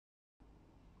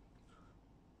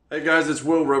Hey guys, it's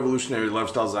Will,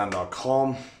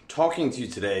 RevolutionaryLifestyleDesign.com, talking to you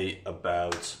today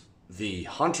about the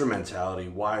hunter mentality,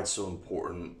 why it's so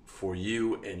important for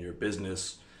you and your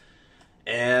business.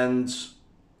 And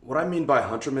what I mean by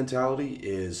hunter mentality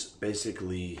is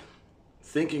basically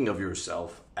thinking of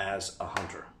yourself as a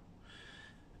hunter.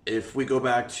 If we go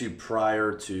back to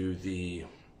prior to the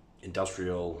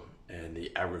industrial and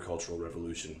the agricultural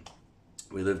revolution,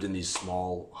 we lived in these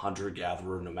small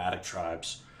hunter-gatherer nomadic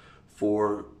tribes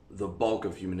for the bulk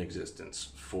of human existence,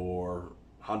 for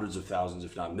hundreds of thousands,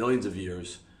 if not millions of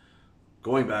years,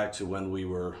 going back to when we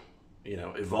were,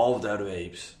 evolved out of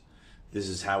apes. This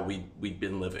is how we'd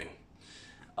been living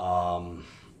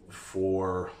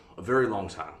for a very long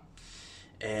time.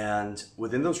 And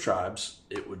within those tribes,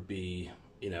 it would be,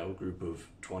 a group of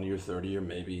 20 or 30 or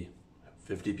maybe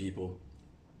 50 people.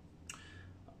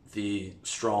 The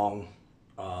strong,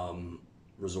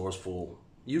 resourceful,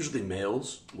 usually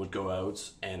males, would go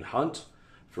out and hunt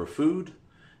for food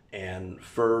and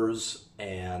furs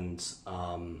and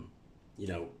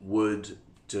wood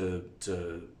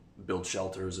to build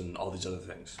shelters and all these other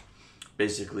things.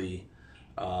 Basically,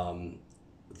 the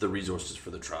resources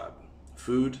for the tribe: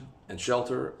 food and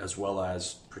shelter, as well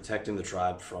as protecting the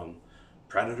tribe from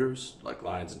predators like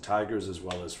lions and tigers, as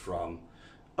well as from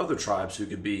other tribes who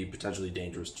could be potentially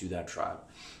dangerous to that tribe.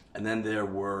 And then there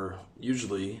were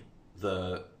usually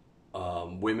the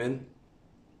women,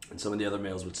 and some of the other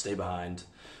males would stay behind,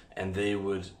 and they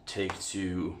would take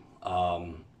to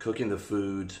cooking the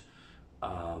food,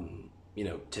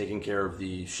 taking care of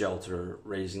the shelter,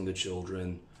 raising the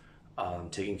children,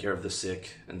 taking care of the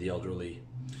sick and the elderly.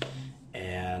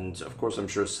 And of course, I'm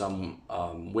sure some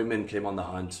women came on the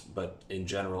hunt, but in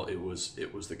general, it was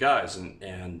the guys,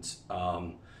 and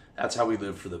that's how we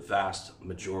lived for the vast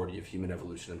majority of human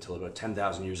evolution until about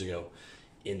 10,000 years ago,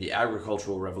 in the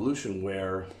agricultural revolution,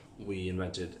 where we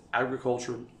invented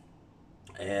agriculture.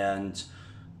 And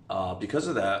because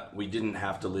of that, we didn't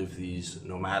have to live these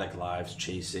nomadic lives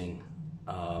chasing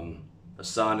the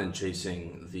sun and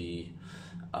chasing the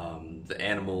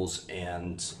animals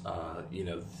and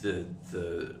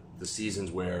the seasons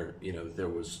where there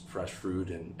was fresh fruit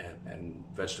and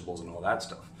vegetables and all that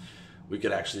stuff. We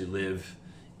could actually live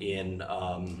in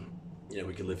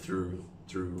we could live through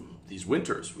these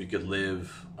winters. We could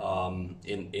live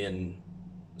in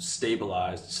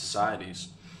stabilized societies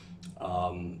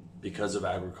because of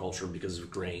agriculture, because of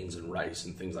grains and rice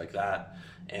and things like that.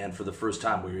 And for the first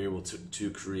time, we were able to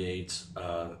create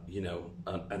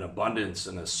an abundance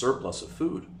and a surplus of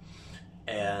food.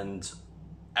 And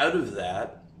out of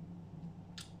that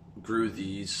grew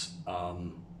these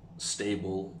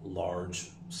stable, large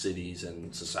cities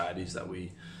and societies that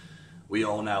we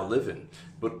all now live in.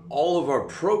 But all of our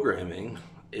programming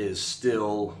is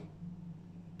still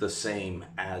the same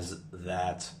as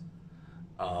that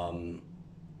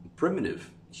primitive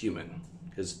human,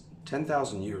 because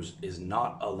 10,000 years is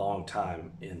not a long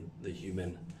time in the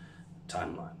human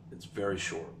timeline. It's very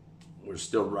short. We're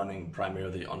still running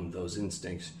primarily on those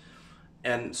instincts.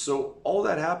 And so all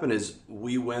that happened is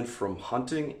we went from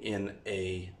hunting in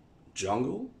a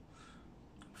jungle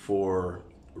for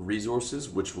resources,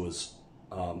 which was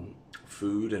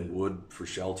food and wood for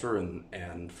shelter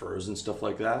and furs and stuff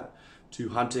like that, to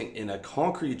hunting in a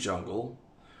concrete jungle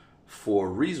for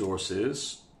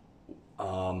resources.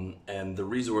 And the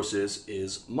resources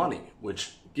is money,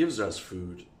 which gives us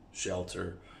food,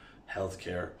 shelter,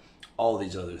 healthcare, all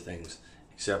these other things.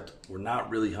 Except we're not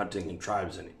really hunting in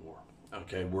tribes anymore.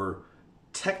 Okay, we're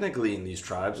technically in these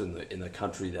tribes in the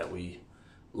country that we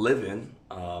live in,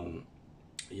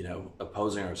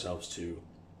 opposing ourselves to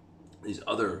these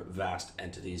other vast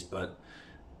entities, but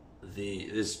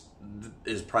this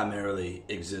is primarily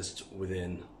exists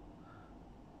within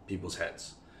people's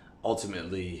heads.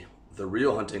 Ultimately, the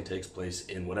real hunting takes place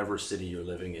in whatever city you're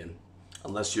living in,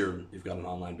 unless you've got an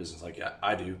online business like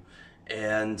I do,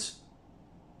 and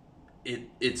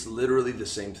it's literally the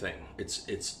same thing.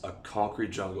 It's a concrete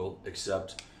jungle,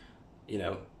 except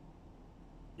you're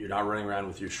not running around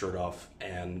with your shirt off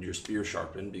and your spear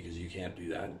sharpened, because you can't do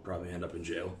that. You'd probably end up in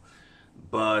jail.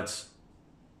 But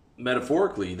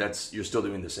metaphorically, you're still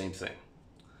doing the same thing.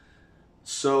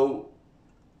 So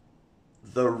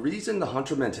the reason the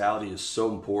hunter mentality is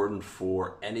so important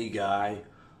for any guy,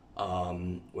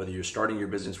 whether you're starting your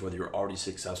business, whether you're already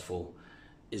successful,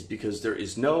 is because there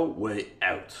is no way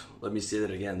out. Let me say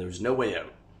that again. There's no way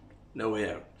out. No way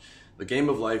out. The game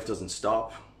of life doesn't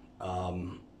stop.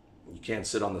 You can't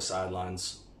sit on the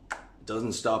sidelines. It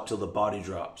doesn't stop till the body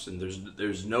drops, and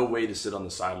there's no way to sit on the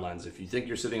sidelines. If you think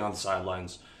you're sitting on the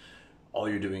sidelines, all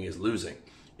you're doing is losing.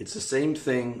 It's the same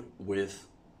thing with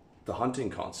the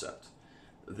hunting concept.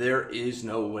 there is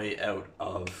no way out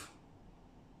of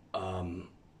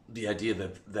the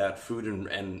idea that food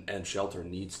and shelter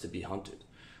needs to be hunted.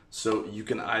 So you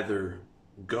can either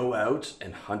go out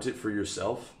and hunt it for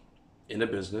yourself in a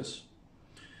business,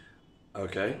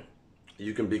 okay?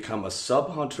 You can become a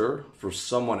sub hunter for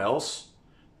someone else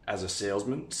as a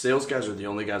salesman. Sales guys are the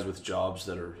only guys with jobs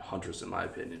that are hunters, in my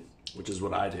opinion, which is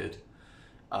what I did.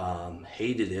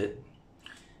 Hated it,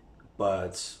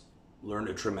 but learned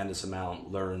a tremendous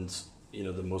amount. Learned,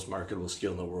 the most marketable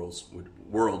skill in the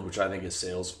world, which I think is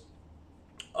sales.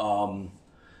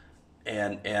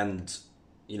 And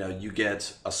you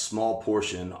get a small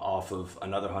portion off of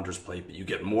another hunter's plate, but you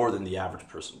get more than the average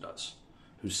person does,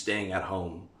 who's staying at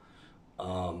home,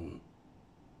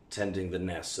 tending the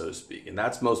nest, so to speak. And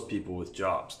that's most people with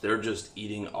jobs. They're just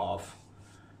eating off,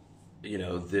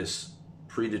 this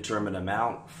predetermined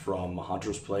amount from a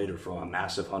hunter's plate or from a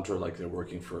massive hunter, like they're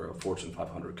working for a Fortune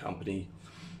 500 company,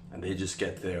 and they just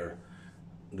get their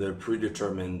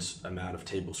predetermined amount of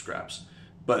table scraps.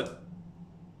 But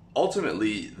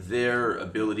ultimately, their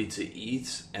ability to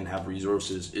eat and have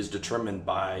resources is determined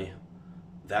by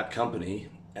that company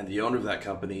and the owner of that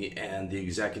company and the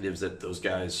executives that those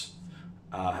guys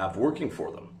have working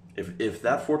for them. If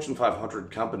that Fortune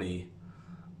 500 company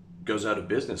goes out of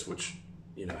business, which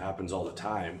happens all the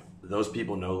time, those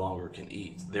people no longer can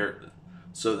eat. They're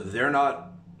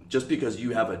not, just because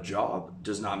you have a job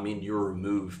does not mean you're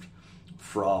removed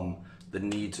from the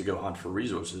need to go hunt for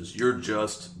resources. You're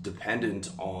just dependent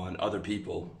on other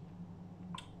people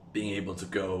being able to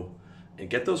go and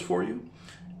get those for you.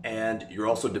 And you're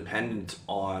also dependent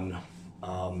on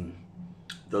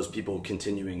those people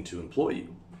continuing to employ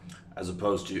you, as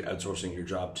opposed to outsourcing your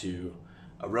job to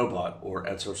a robot or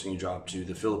outsourcing your job to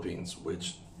the Philippines,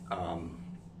 which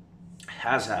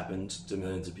has happened to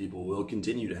millions of people, will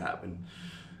continue to happen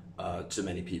to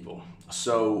many people.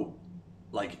 So,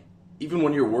 even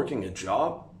when you're working a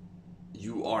job,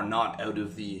 you are not out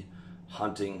of the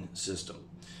hunting system.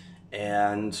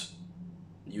 And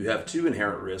you have two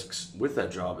inherent risks with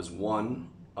that job. Is one,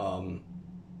 the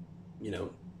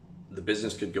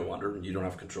business could go under and you don't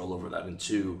have control over that. And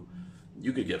two,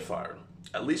 you could get fired.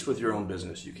 At least with your own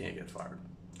business, you can't get fired.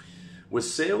 With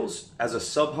sales, as a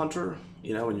sub-hunter,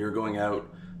 when you're going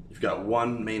out, you've got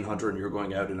one main hunter and you're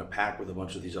going out in a pack with a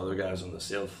bunch of these other guys on the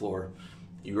sales floor,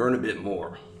 you earn a bit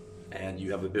more and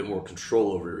you have a bit more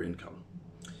control over your income,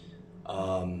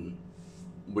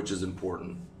 which is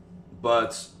important.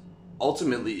 But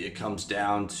ultimately, it comes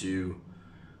down to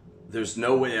there's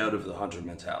no way out of the hunter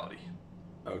mentality,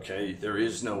 okay? There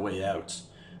is no way out.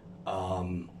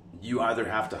 You either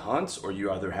have to hunt or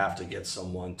you either have to get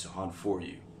someone to hunt for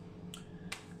you.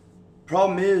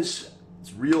 Problem is,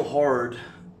 it's real hard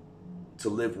to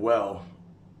live well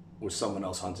with someone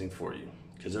else hunting for you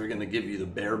because they're going to give you the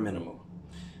bare minimum.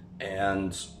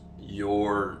 And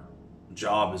your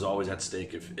job is always at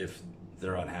stake if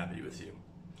they're unhappy with you.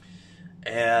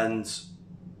 And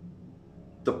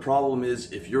the problem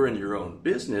is, if you're in your own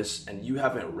business and you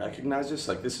haven't recognized this,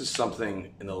 this is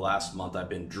something in the last month I've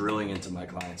been drilling into my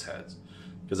clients' heads,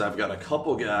 because I've got a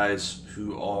couple guys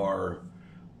who are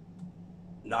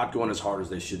not going as hard as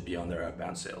they should be on their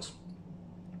outbound sales.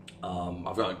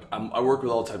 I work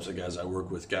with all types of guys. I work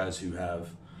with guys who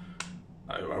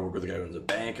I work with a guy who owns a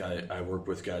bank. I work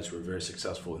with guys who are very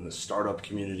successful in the startup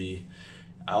community.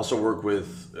 I also work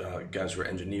with guys who are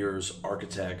engineers,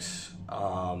 architects,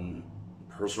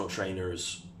 personal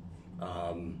trainers,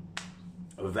 a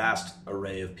vast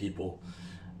array of people.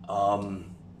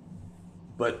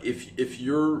 But if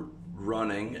you're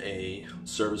running a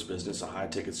service business, a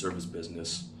high-ticket service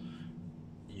business,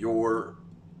 you're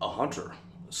a hunter.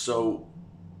 So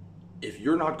if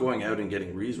you're not going out and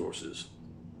getting resources,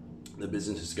 the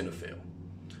business is going to fail.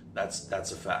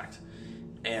 That's a fact.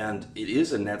 And it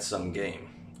is a net-sum game.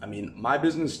 I mean, my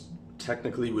business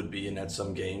technically would be a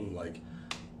net-sum game.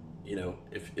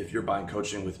 If you're buying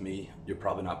coaching with me, you're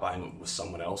probably not buying it with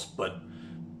someone else. But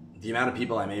the amount of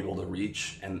people I'm able to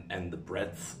reach and the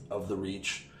breadth of the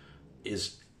reach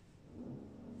is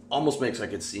almost makes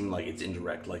it seem like it's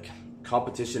indirect.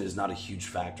 Competition is not a huge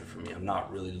factor for me. I'm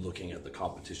not really looking at the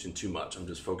competition too much. I'm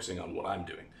just focusing on what I'm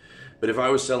doing. But if I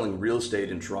was selling real estate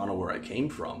in Toronto, where I came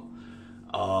from,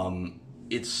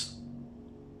 it's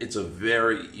a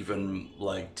very even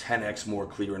 10x more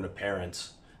clear and apparent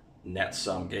net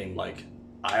sum game. I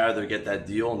either get that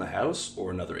deal on the house or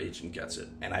another agent gets it.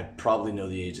 And I probably know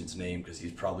the agent's name because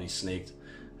he's probably snaked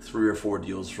 3 or 4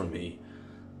 deals from me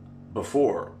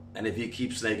before. And if he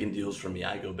keeps snaking deals from me,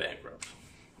 I go bankrupt.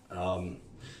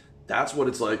 That's what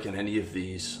it's like in any of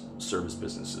these service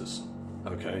businesses,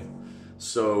 okay?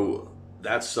 So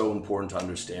that's so important to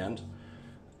understand.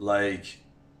 Like,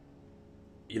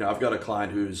 you know, I've got a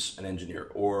client who's an engineer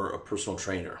or a personal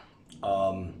trainer,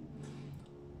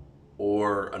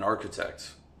 or an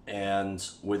architect, and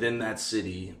within that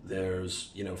city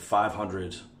there's, you know,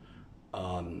 500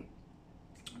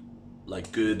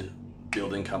 like good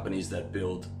building companies that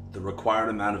build the required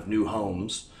amount of new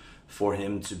homes for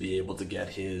him to be able to get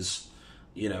his,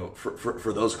 you know,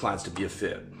 for those clients to be a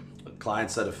fit.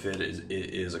 Clients that a fit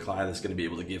is a client that's going to be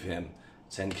able to give him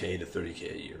 10K to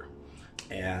 30K a year.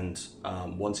 And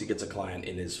once he gets a client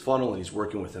in his funnel and he's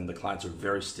working with him, the clients are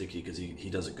very sticky because he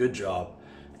does a good job,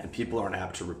 and people aren't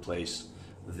apt to replace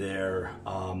their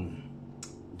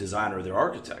designer, their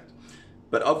architect.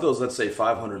 But of those, let's say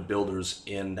 500 builders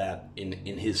in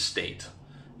his state,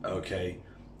 okay,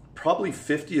 probably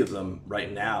 50 of them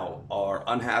right now are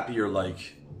unhappy or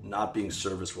like not being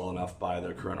serviced well enough by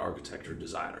their current architect or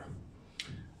designer.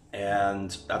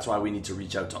 And that's why we need to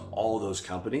reach out to all of those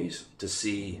companies to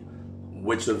see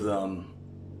which of them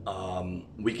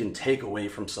we can take away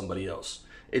from somebody else.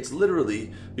 It's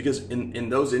literally because in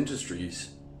those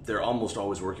industries, they're almost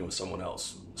always working with someone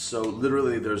else. So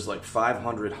literally there's like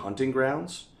 500 hunting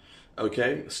grounds,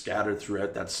 okay, scattered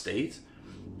throughout that state.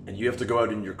 And you have to go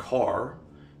out in your car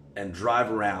and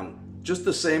drive around just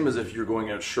the same as if you're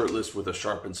going out shirtless with a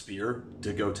sharpened spear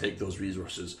to go take those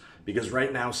resources. Because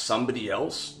right now somebody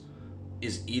else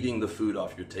is eating the food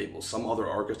off your table. Some other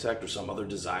architect or some other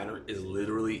designer is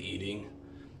literally eating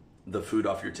the food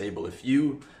off your table. If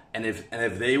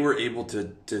they were able to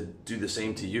do the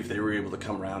same to you, if they were able to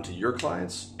come around to your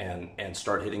clients and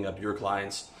start hitting up your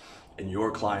clients in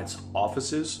your clients'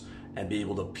 offices and be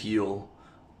able to peel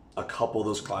a couple of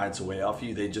those clients away off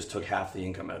you, they just took half the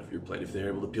income out of your plate. If they're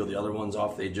able to peel the other ones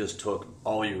off, they just took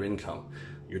all your income.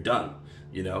 You're done.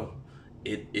 You know,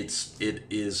 it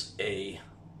is a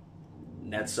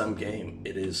net sum game.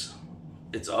 It's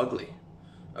ugly.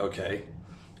 Okay.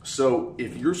 So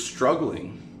if you're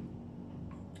struggling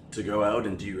to go out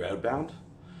and do your outbound,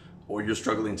 or you're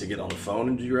struggling to get on the phone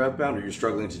and do your outbound, or you're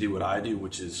struggling to do what I do,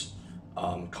 which is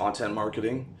content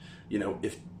marketing, you know,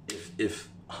 if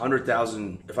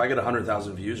I get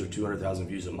 100,000 views or 200,000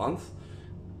 views a month,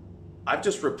 I've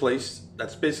just replaced,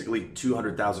 that's basically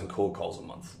 200,000 cold calls a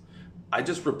month. I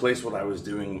just replaced what I was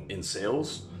doing in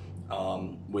sales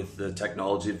with the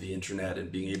technology of the internet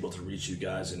and being able to reach you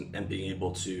guys and being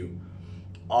able to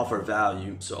offer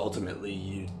value. So ultimately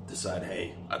you decide,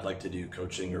 hey, I'd like to do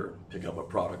coaching or pick up a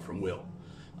product from Will.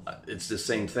 It's the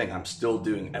same thing. I'm still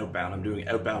doing outbound. I'm doing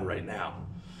outbound right now.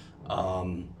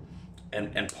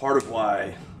 And part of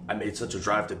why I made such a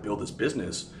drive to build this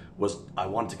business was I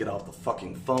wanted to get off the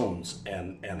fucking phones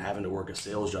and having to work a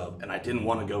sales job. And I didn't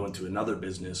want to go into another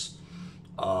business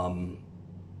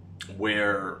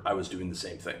where I was doing the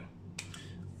same thing.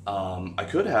 I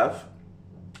could have,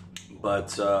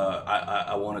 but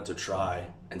I wanted to try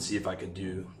and see if I could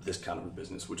do this kind of a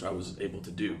business, which I was able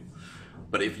to do.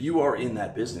 But if you are in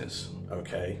that business,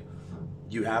 okay,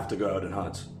 you have to go out and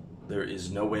hunt. There is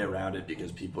no way around it,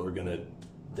 because people are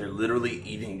they're literally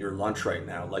eating your lunch right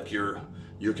now. Like your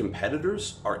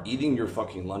competitors are eating your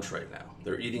fucking lunch right now.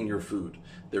 They're eating your food.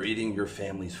 They're eating your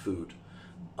family's food.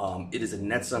 It is a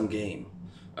net sum game,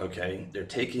 okay? They're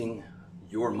taking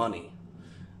your money,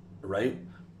 right?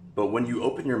 But when you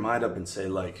open your mind up and say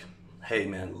like, hey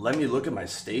man, let me look at my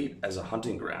state as a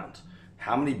hunting ground.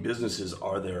 How many businesses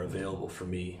are there available for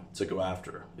me to go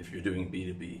after if you're doing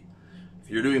B2B? If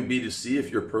you're doing B2C, if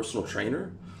you're a personal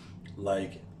trainer,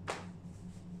 like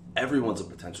everyone's a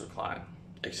potential client.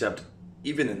 Except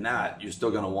even in that, you're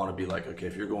still gonna wanna be like, okay,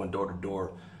 if you're going door to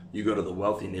door, you go to the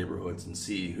wealthy neighborhoods and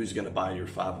see who's gonna buy your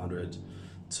 $500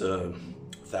 to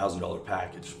 $1,000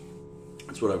 package.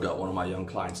 That's what I've got one of my young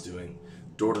clients doing.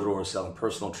 Door to door selling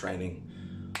personal training.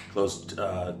 Closed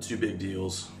 2 big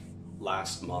deals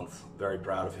last month. Very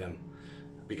proud of him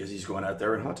because he's going out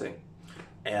there and hunting.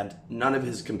 And none of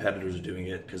his competitors are doing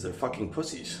it because they're fucking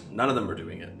pussies. None of them are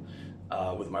doing it.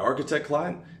 With my architect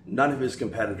client, none of his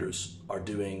competitors are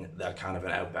doing that kind of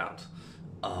an outbound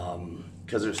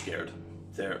because they're scared.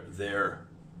 They're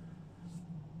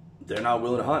not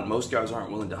willing to hunt. Most guys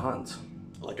aren't willing to hunt.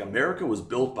 Like America was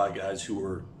built by guys who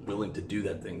were willing to do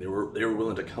that thing. They were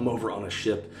willing to come over on a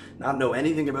ship, not know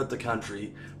anything about the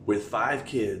country, with 5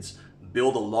 kids,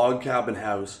 build a log cabin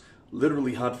house,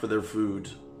 literally hunt for their food,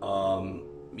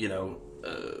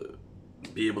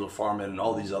 be able to farm it and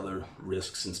all these other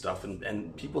risks and stuff.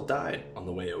 And people died on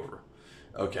the way over.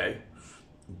 Okay.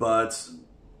 But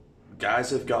guys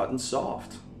have gotten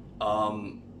soft.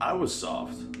 I was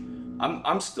soft.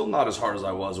 I'm still not as hard as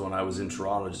I was when I was in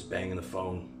Toronto, just banging the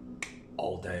phone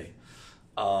all day.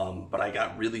 But I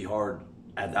got really hard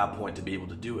at that point to be able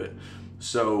to do it.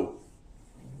 So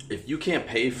if you can't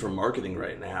pay for marketing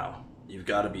right now, you've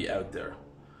got to be out there.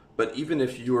 But even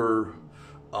if you're,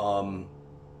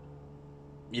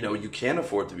 you can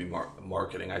afford to be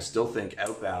marketing, I still think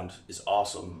outbound is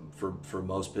awesome for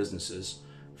most businesses,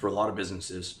 for a lot of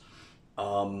businesses.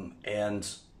 And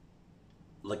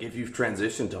like if you've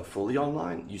transitioned to fully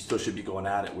online, you still should be going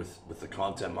at it with the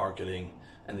content marketing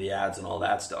and the ads and all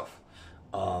that stuff,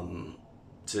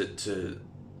 to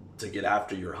get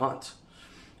after your hunt.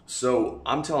 So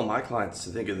I'm telling my clients to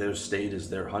think of their state as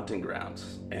their hunting ground.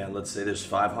 And let's say there's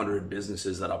 500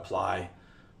 businesses that apply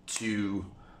to,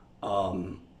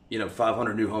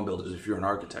 500 new home builders if you're an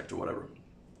architect or whatever.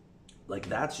 Like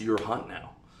that's your hunt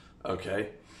now,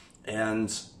 okay?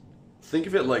 And think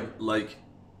of it like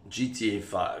GTA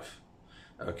 5,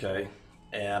 okay?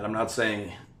 And I'm not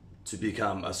saying to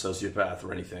become a sociopath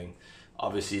or anything.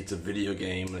 Obviously, it's a video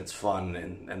game and it's fun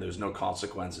and there's no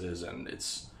consequences and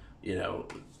it's,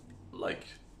 like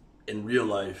in real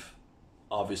life,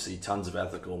 obviously tons of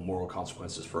ethical, moral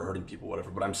consequences for hurting people, whatever.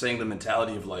 But I'm saying the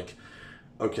mentality of like,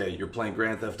 okay, you're playing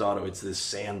Grand Theft Auto, it's this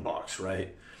sandbox,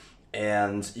 right?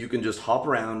 And you can just hop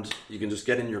around, you can just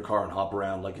get in your car and hop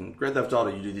around. Like in Grand Theft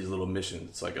Auto, you do these little missions.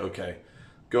 It's like, okay,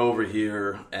 go over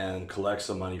here and collect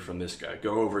some money from this guy.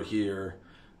 Go over here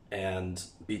and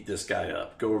beat this guy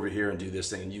up. Go over here and do this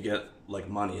thing. And you get like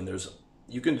money and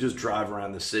you can just drive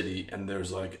around the city and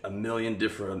there's like a million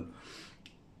different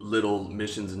little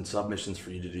missions and submissions for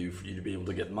you to do, for you to be able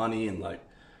to get money and like,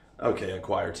 okay,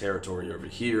 acquire territory over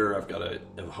here. I've got a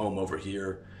home over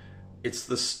here. It's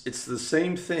the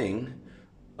same thing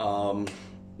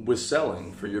with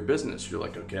selling for your business. You're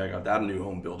like, okay, I got that new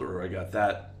home builder, or I got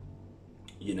that,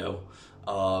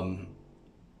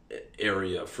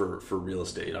 area for real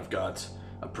estate. I've got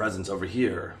a presence over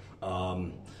here.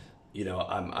 I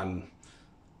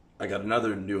got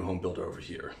another new home builder over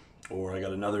here, or I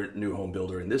got another new home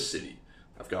builder in this city.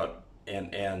 I've got,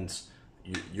 and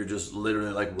you're just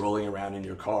literally like rolling around in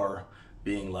your car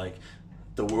being like,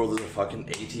 the world is a fucking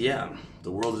ATM.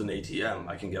 The world is an ATM.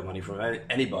 I can get money from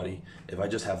anybody if I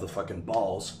just have the fucking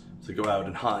balls to go out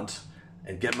and hunt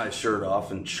and get my shirt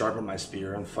off and sharpen my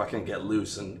spear and fucking get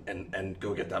loose and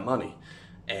go get that money.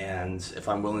 And if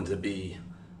I'm willing to be,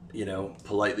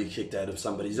 politely kicked out of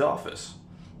somebody's office,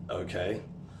 okay?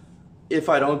 If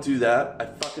I don't do that, I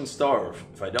fucking starve.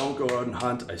 If I don't go out and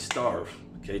hunt, I starve,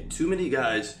 okay? Too many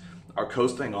guys are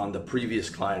coasting on the previous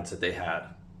clients that they had,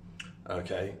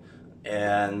 okay?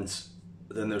 And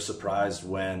then they're surprised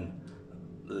when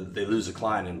they lose a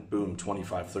client and boom,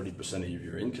 25-30% of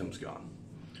your income's gone,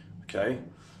 okay?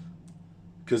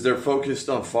 Because they're focused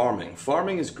on farming.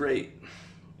 Farming is great,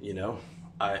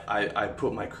 I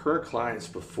put my current clients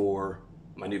before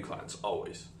my new clients,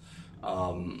 always.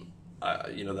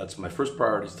 That's my first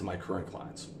priorities to my current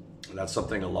clients. And that's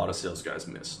something a lot of sales guys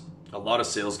miss. A lot of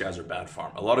sales guys are bad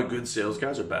farmers. A lot of good sales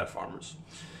guys are bad farmers.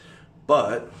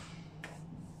 But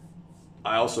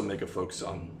I also make a focus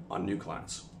on new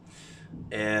clients.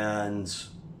 And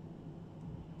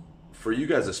for you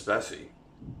guys especially,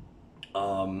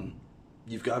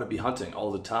 you've got to be hunting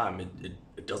all the time.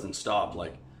 It doesn't stop.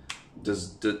 Like,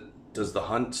 does the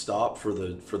hunt stop for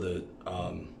the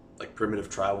like primitive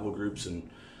tribal groups in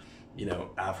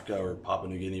Africa or Papua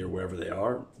New Guinea or wherever they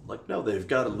are? Like, no, they've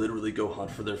got to literally go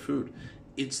hunt for their food.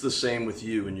 It's the same with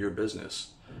you and your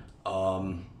business,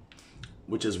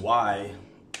 which is why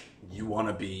you want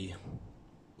to be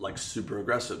like super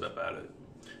aggressive about it.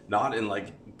 Not in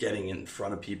like getting in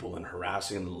front of people and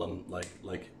harassing them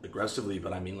like aggressively,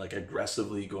 but I mean like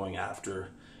aggressively going after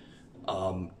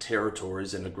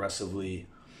territories and aggressively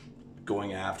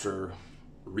going after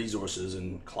resources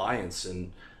and clients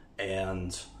and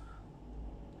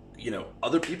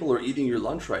other people are eating your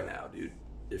lunch right now, dude.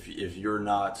 If you're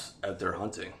not out there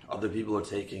hunting, other people are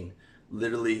taking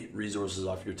literally resources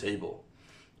off your table.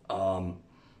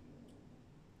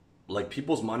 Like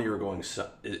people's money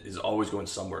is always going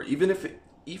somewhere, even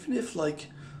if like,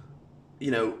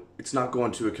 it's not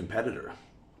going to a competitor,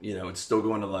 it's still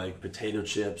going to like potato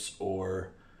chips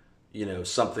or,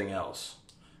 something else.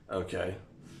 Okay.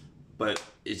 But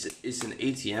it's an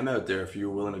ATM out there if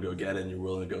you're willing to go get it and you're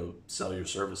willing to go sell your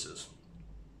services.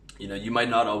 You might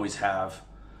not always have,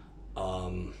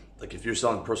 like if you're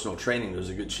selling personal training, there's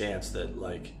a good chance that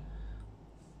like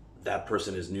that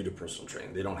person is new to personal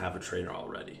training. They don't have a trainer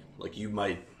already. Like you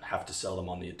might have to sell them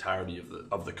on the entirety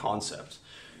of the concept.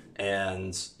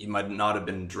 And you might not have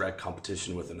been in direct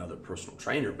competition with another personal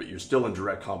trainer, but you're still in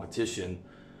direct competition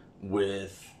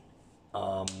with,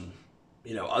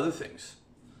 other things,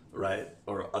 right?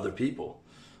 Or other people,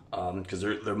 because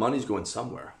their money's going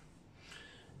somewhere.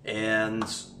 And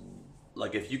And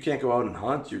like, if you can't go out and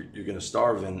hunt, you're going to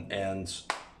starve. And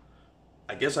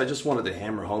I guess I just wanted to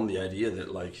hammer home the idea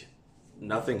that, like,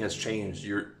 nothing has changed.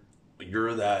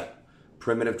 You're that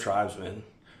primitive tribesman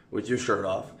with your shirt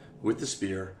off, with the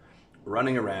spear,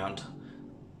 running around.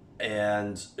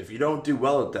 And if you don't do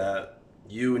well at that,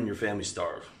 you and your family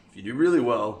starve. If you do really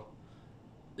well,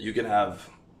 you can have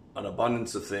an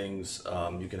abundance of things.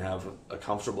 You can have a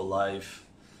comfortable life.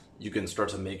 You can start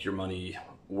to make your money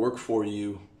work for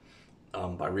you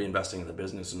by reinvesting in the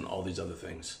business and all these other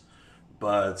things.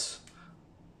 But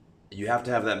you have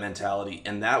to have that mentality,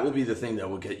 and that will be the thing that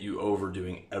will get you over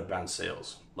doing outbound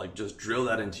sales. Like, just drill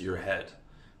that into your head.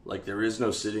 Like, there is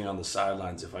no sitting on the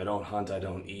sidelines. If I don't hunt, I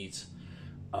don't eat.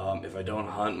 If I don't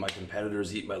hunt, my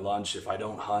competitors eat my lunch. If I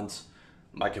don't hunt,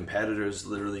 my competitors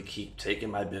literally keep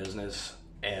taking my business,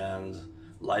 and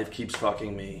life keeps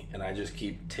fucking me, and I just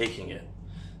keep taking it,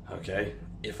 okay?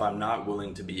 If I'm not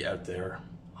willing to be out there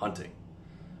hunting,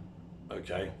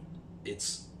 okay?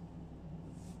 It's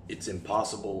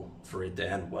impossible for it to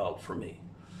end well for me.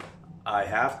 I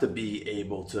have to be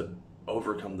able to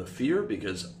overcome the fear,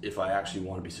 because if I actually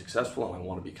want to be successful and I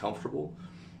want to be comfortable,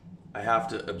 I have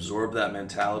to absorb that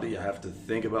mentality. I have to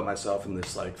think about myself in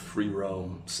this like free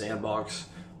roam sandbox.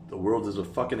 The world is a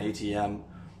fucking ATM.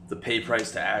 The pay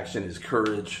price to action is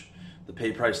courage. The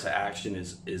pay price to action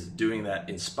is doing that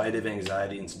in spite of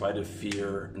anxiety, in spite of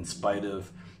fear, in spite of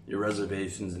your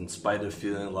reservations, in spite of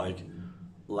feeling like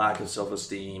lack of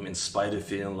self-esteem, in spite of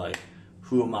feeling like,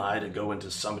 who am I to go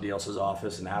into somebody else's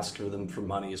office and ask for them for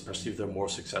money, especially if they're more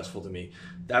successful than me.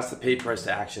 That's the pay price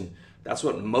to action. That's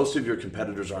what most of your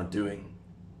competitors aren't doing,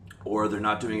 or they're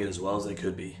not doing it as well as they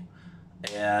could be.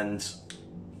 And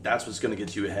that's what's going to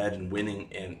get you ahead and winning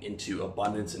and into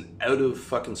abundance and out of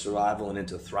fucking survival and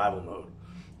into thrival mode,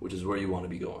 which is where you want to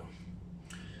be going.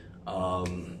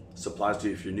 This applies to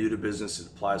you if you're new to business. It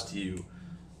applies to you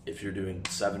if you're doing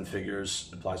 7 figures.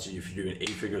 It applies to you if you're doing 8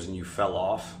 figures and you fell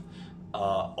off.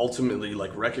 Ultimately,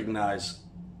 like, recognize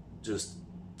just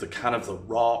the kind of the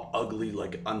raw, ugly,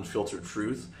 like, unfiltered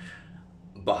truth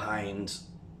behind,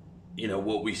 you know,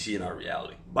 what we see in our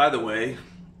reality. By the way,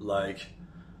 like,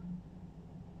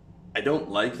 I don't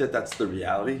like that that's the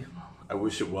reality. I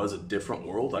wish it was a different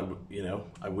world.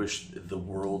 I wish the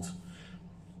world,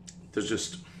 there's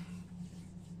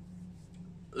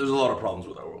a lot of problems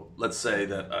with our world. Let's say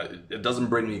that it doesn't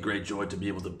bring me great joy to be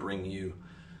able to bring you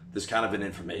this kind of an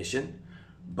information,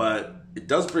 but it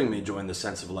does bring me joy in the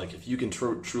sense of, like, if you can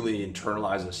truly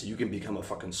internalize this, you can become a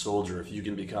fucking soldier. If you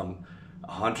can become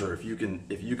a hunter, if you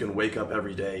can wake up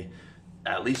every day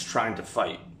at least trying to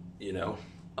fight, you know,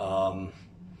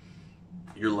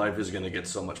 your life is going to get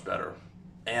so much better,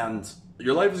 and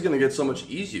your life is going to get so much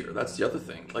easier. That's the other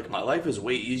thing. Like, my life is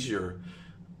way easier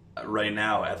right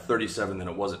now at 37 than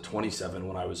it was at 27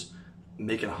 when I was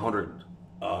making 100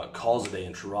 calls a day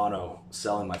in Toronto,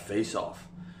 selling my face off.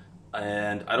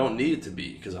 And I don't need it to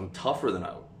be, because I'm tougher than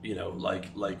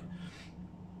like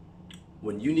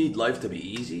when you need life to be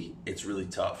easy, it's really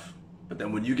tough. But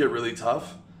then when you get really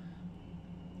tough,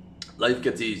 life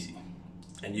gets easy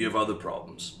and you have other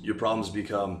problems. Your problems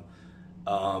become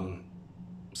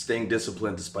staying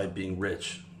disciplined despite being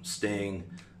rich, fighting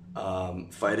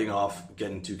off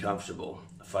getting too comfortable,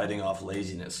 fighting off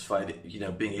laziness,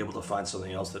 being able to find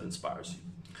something else that inspires you.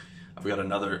 I'm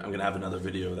gonna have another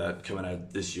video of that coming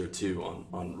out this year too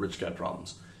on rich guy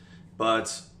problems.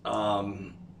 But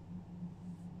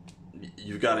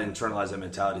you've got to internalize that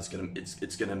mentality.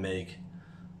 It's gonna make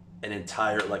an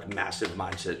entire, like, massive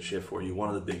mindset shift for you. One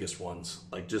of the biggest ones.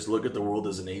 Like, just look at the world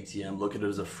as an ATM. Look at it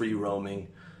as a free roaming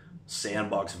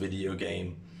sandbox video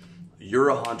game. You're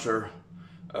a hunter,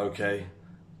 okay?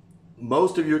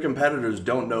 Most of your competitors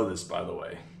don't know this, by the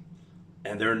way,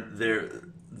 and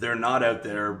they're not out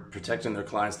there protecting their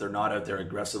clients. They're not out there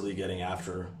aggressively getting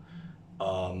after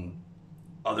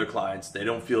other clients. They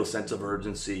don't feel a sense of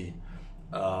urgency,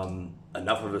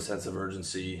 enough of a sense of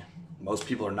urgency. Most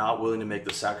people are not willing to make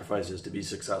the sacrifices to be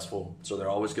successful, so they're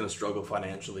always going to struggle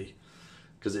financially,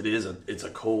 because it's a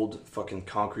cold fucking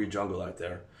concrete jungle out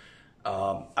there.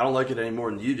 I don't like it any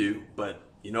more than you do, but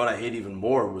you know what I hate even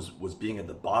more was being at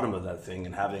the bottom of that thing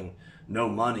and having no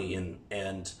money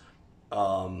and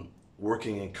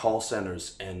working in call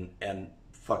centers and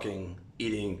fucking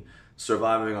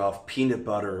surviving off peanut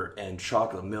butter and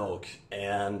chocolate milk,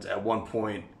 and at one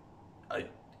point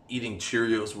eating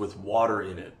Cheerios with water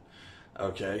in it.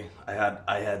 Okay,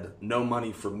 I had no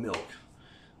money for milk,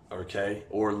 okay,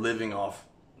 or living off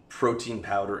protein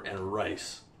powder and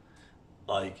rice.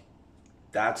 Like,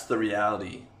 that's the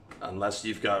reality. Unless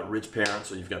you've got rich parents,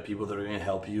 or you've got people that are going to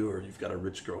help you, or you've got a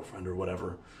rich girlfriend or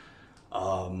whatever,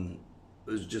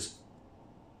 there's just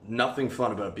nothing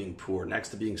fun about being poor. Next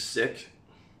to being sick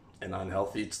and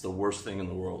unhealthy, it's the worst thing in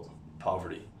the world,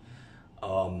 poverty.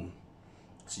 So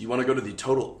you want to go to the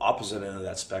total opposite end of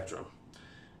that spectrum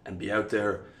and be out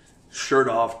there, shirt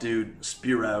off, dude,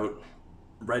 spear out,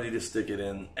 ready to stick it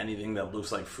in anything that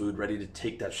looks like food, ready to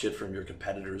take that shit from your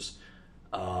competitors.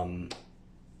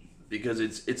 Because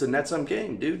it's a net sum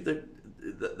game, dude.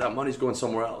 That money's going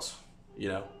somewhere else, you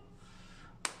know?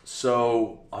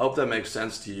 So I hope that makes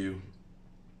sense to you.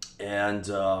 And,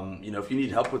 you know, if you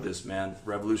need help with this, man,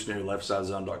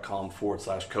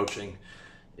 revolutionarylifestylezone.com/coaching.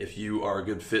 If you are a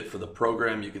good fit for the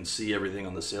program, you can see everything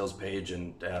on the sales page.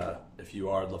 And if you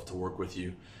are, I'd love to work with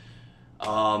you.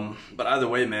 But either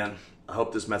way, man, I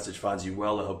hope this message finds you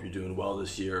well. I hope you're doing well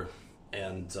this year.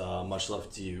 And much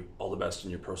love to you. All the best in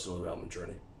your personal development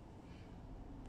journey.